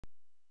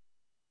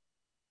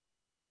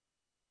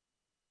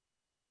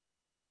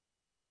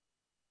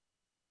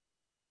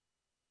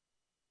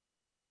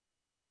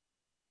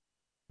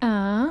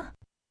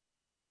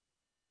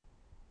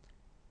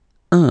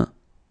1,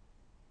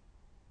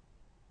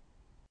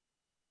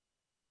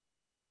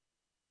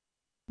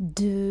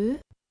 2,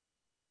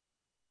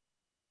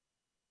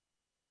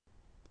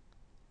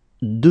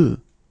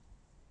 2,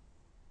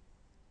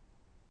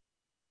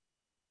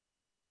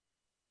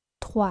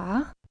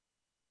 3,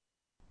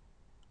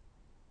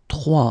 3, 4,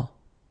 4,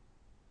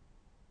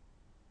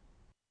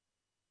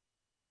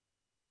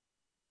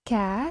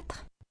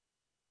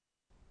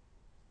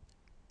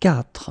 5,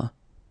 5,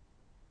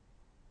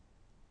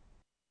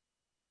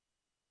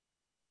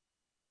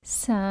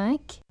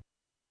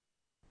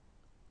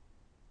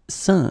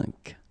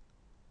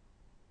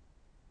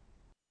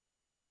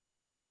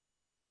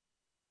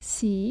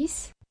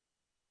 6,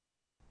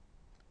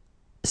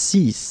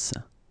 6,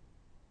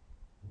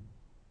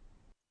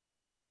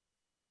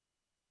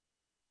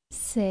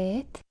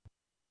 7,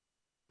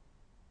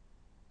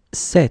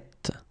 7,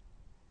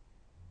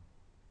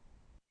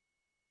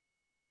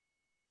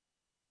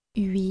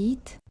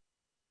 8,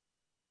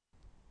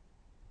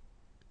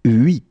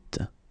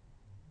 8,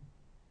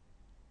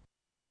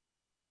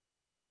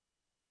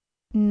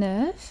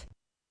 9,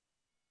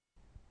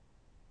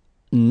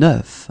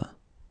 9,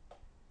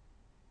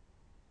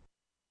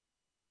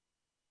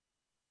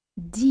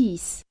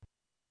 10,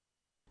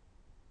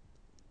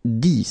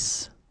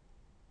 10,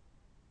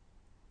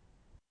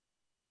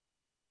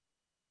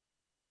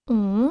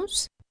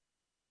 11,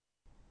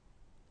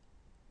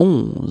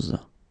 11,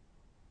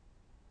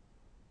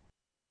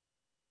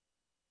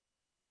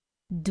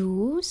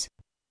 12,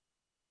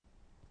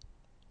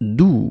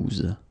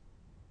 12,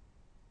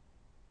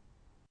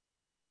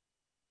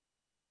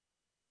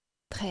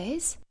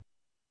 13,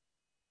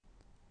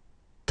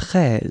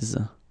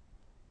 13,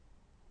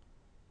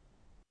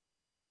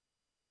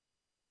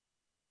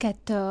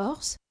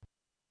 14,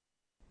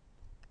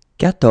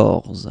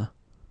 14,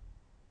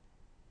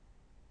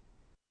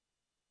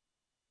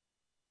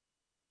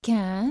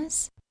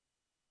 15,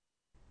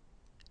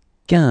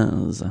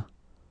 15,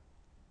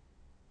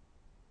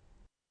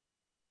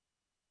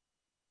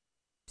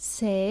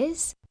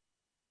 16,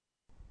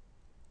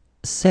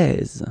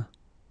 16,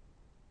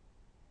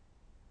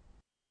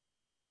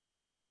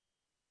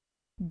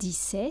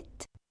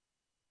 17,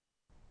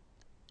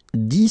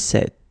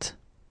 17,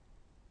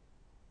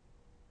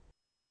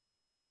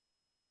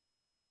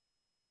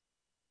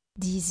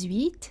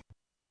 18,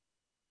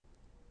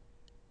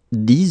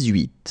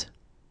 18,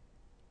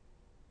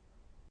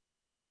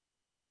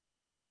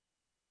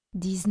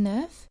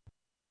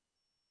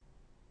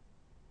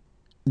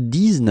 19, 19,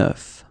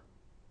 20,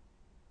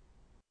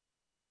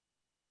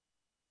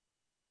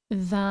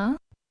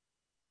 20,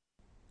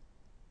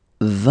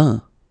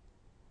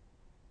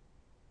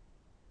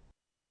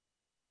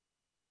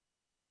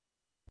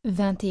 21, 21,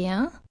 22,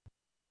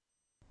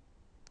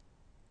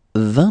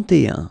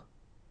 22,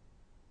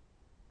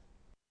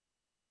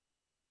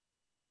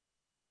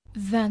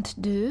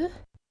 23,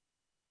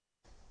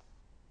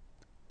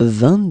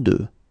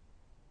 23,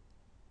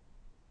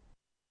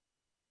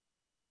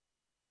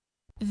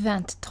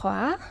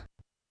 24,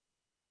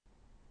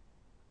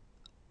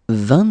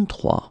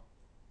 24,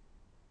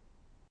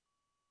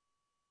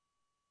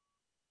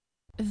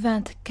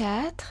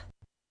 25,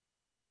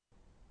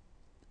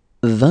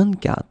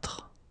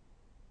 25,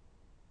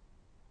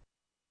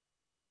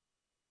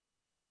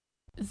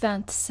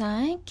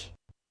 26,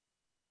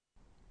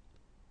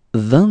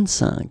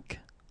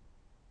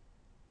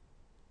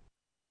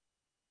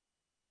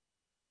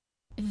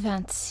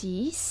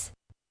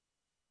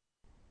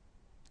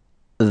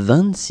 26,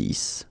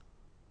 27,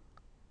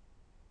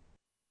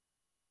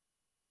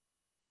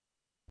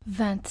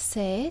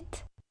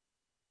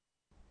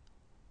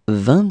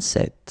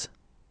 27,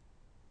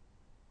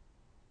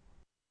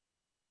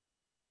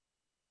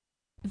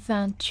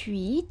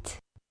 28,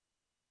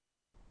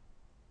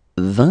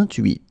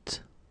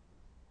 28,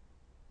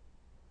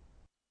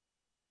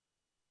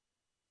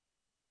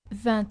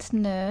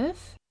 29,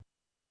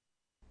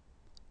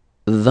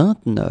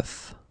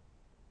 29,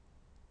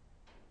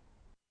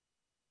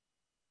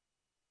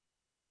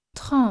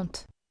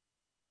 30,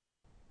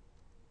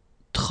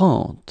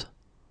 30,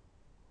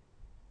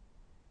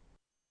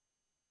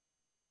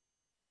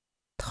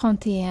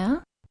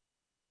 31,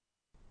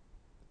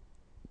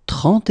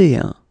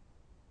 31,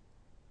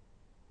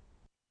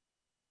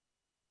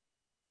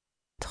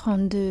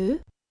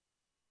 32,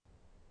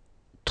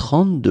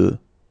 32,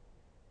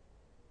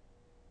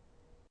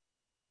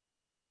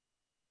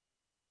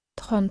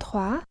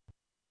 33,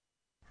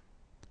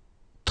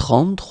 33,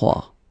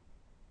 34,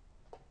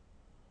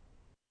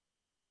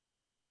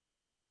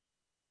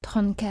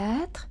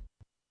 34,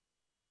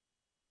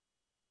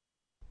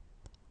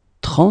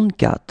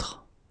 35,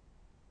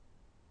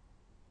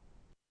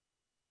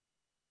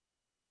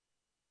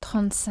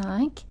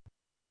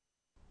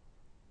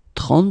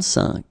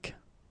 35,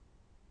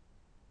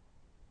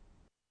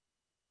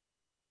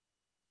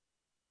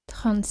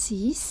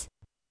 36,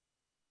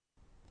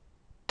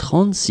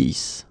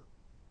 36,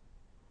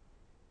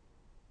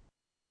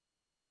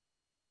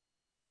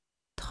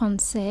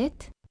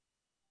 37,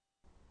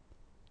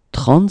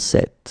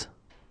 37,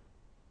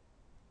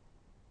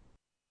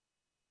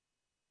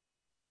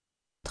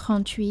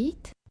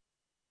 38,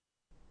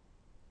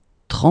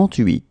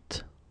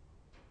 38,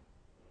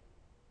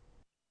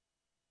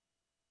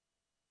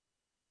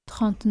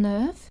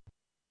 39,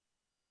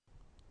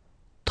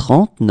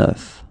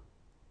 39,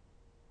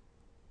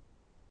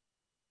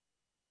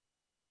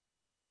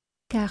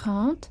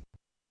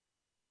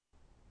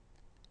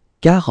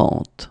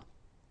 40,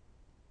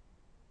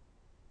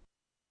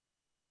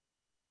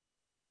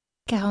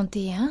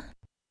 40,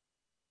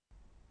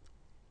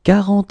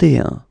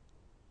 41,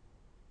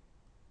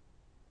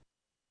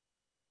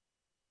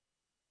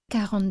 41,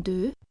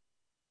 42, 42,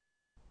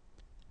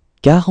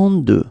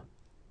 43,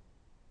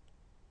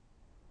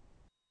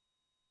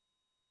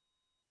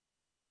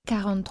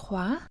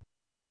 43,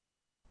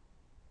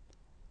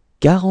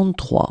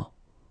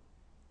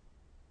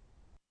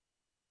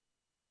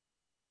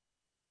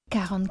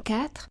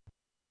 44,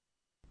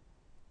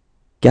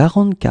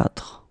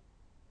 44,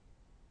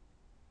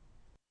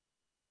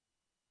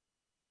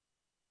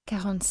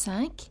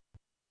 45,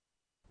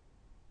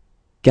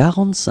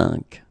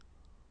 45,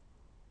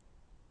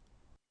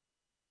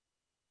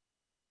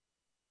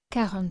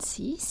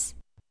 46,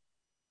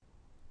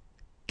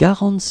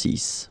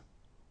 46,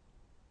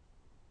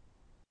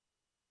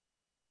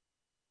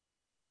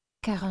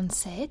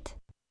 47,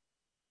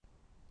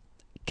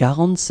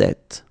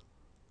 47,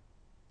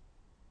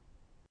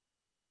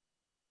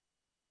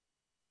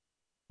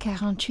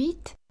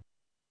 48,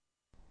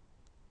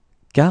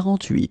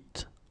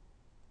 48,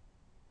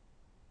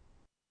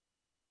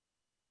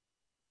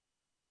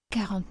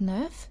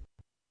 49,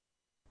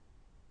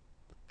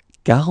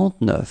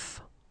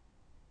 49,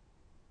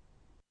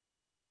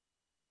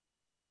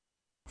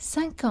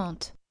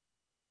 50,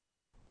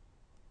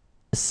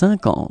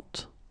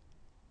 50,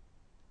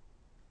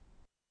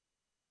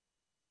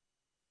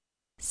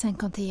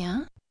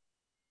 51,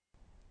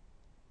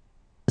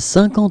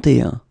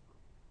 51,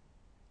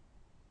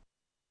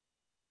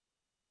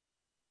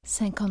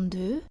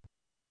 52,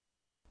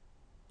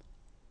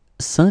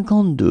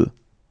 52, 53,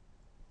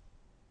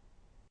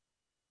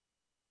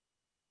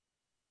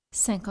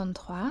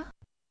 53,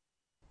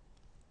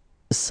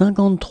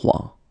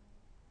 54,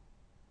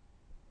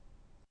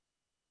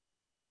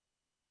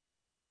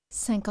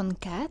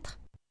 54,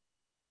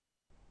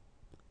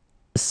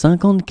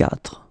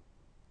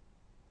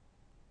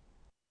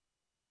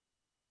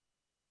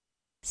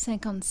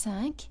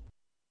 55,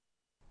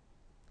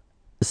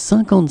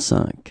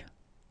 55,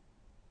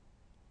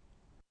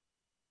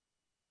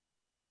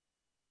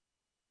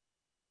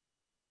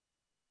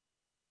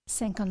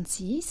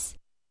 56,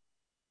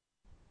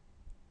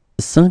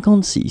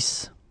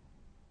 56,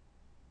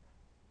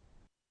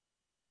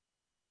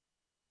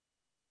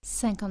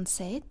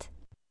 57,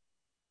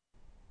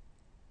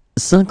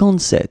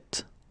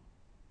 57,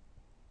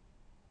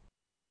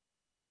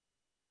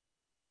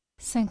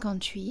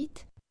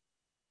 58,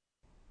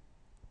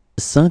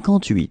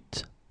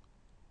 58,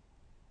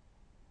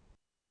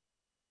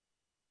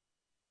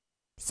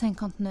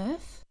 59,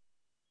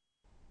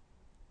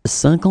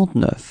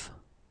 59,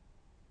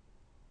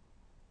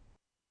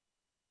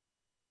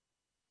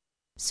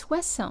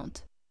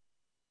 60,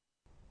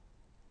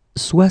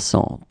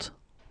 60,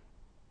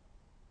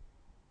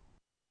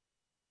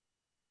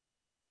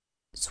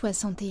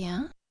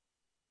 61,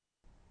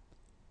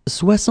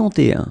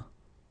 61,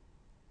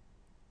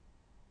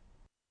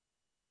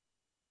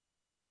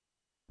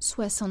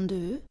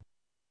 62,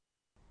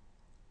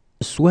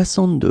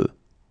 62,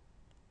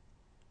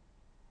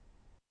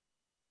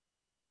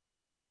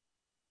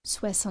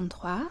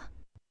 63,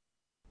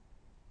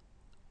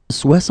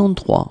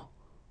 63,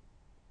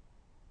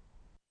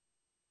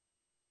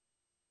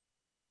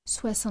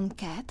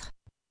 64,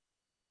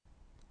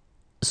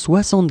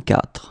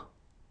 64,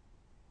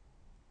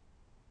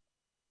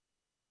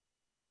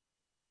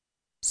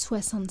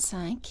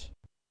 65,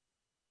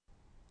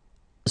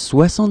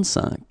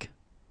 65,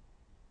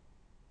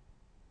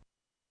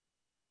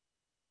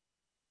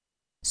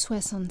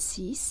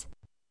 66,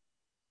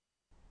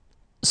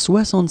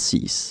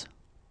 66,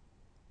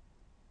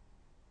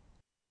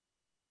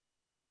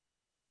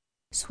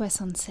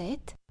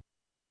 67,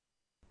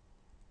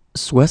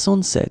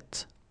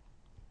 67,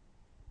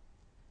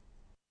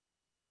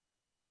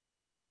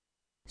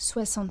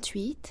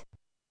 68,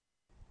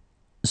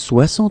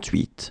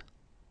 68,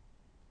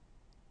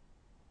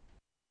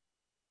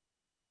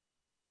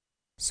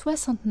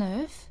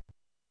 69,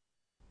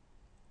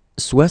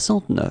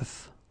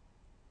 69,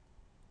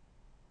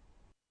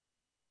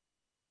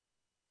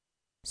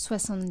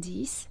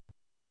 70,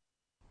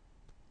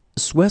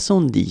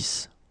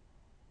 70,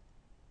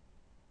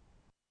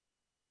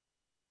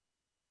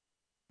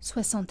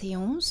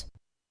 71,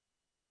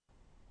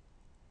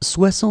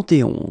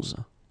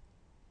 71,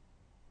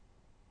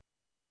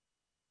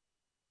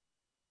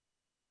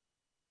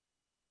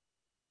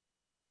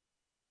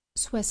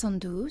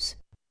 72,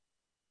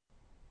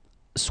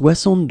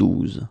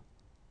 72,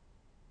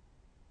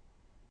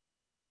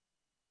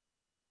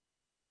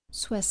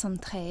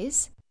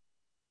 73,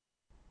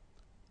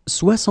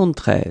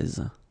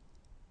 73,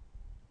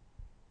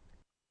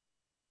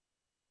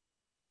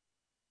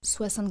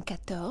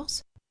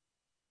 74,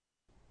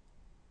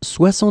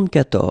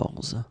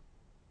 74,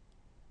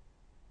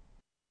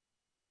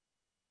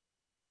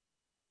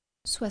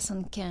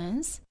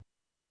 75,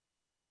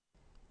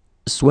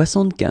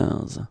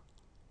 75,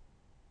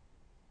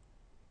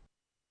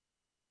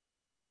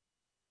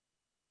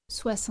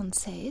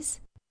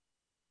 76,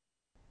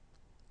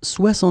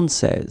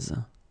 76,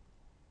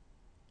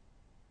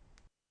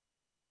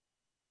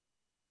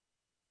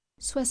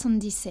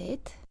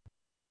 77,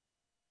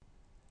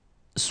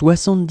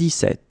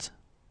 77,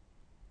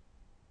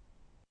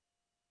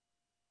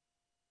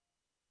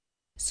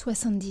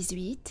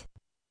 78,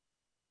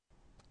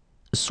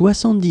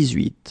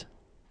 78,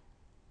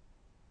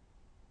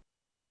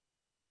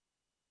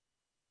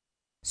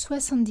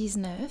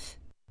 79,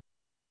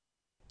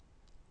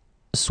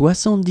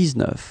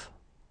 79,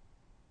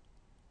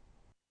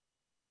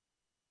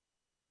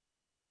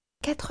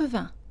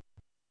 80,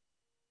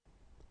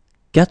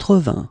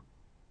 80,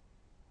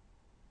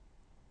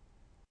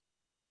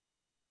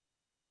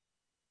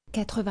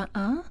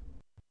 81,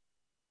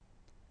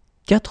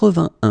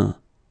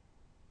 81,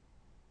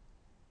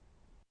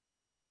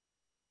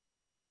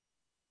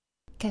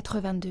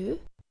 82,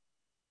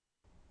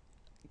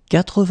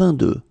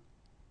 82,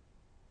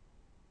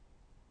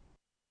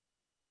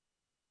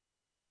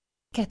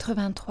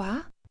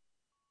 83,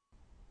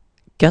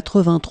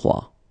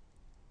 83,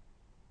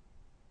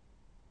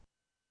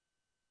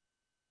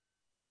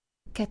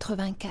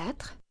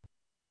 84,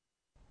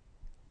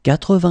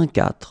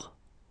 84,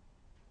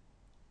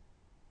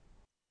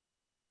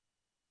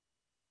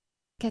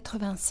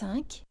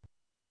 85,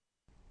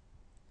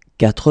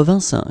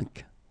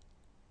 85,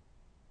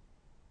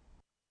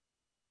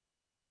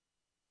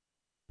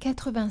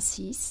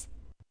 86,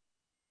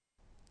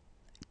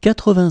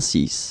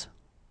 86,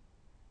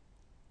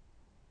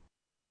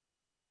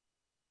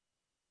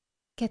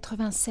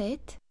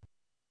 87,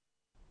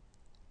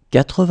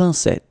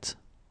 87,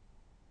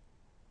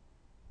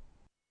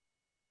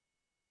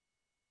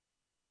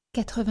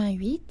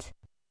 88,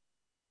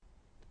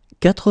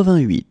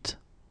 88,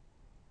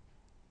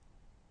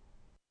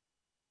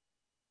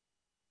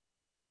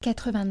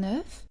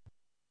 89,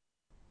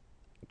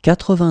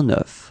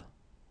 89,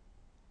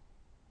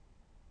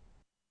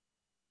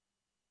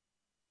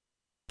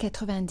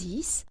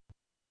 90,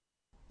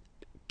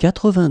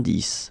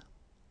 90,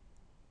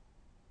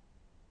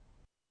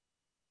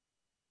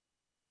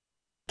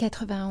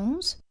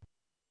 91,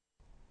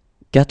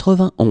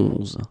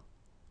 91,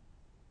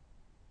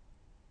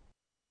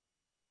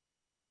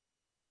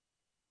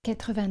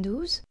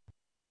 92,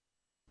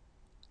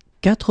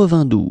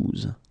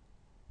 92,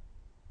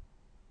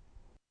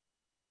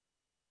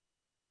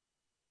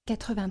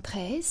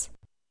 93,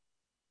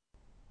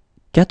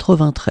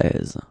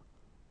 93,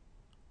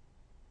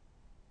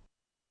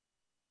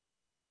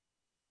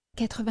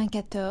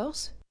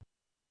 94,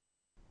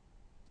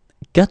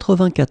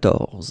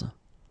 94,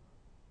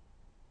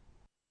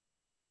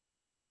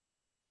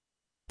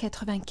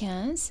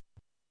 95,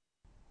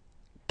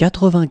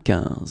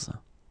 95,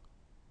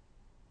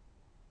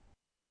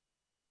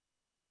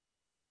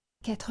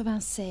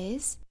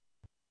 96,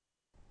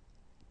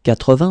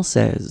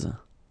 96,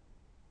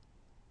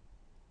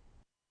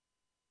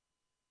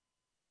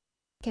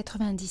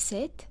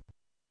 97,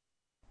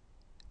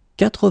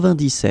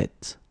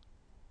 97,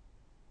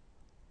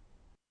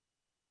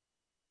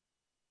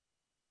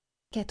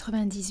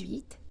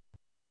 98,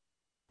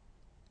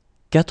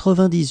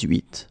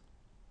 98,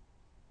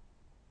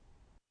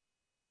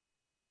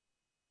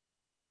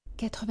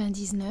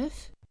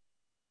 99,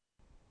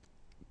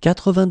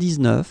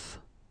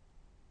 99,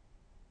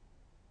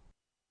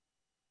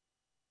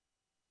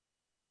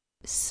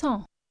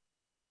 100,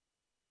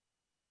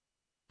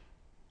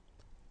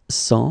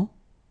 100,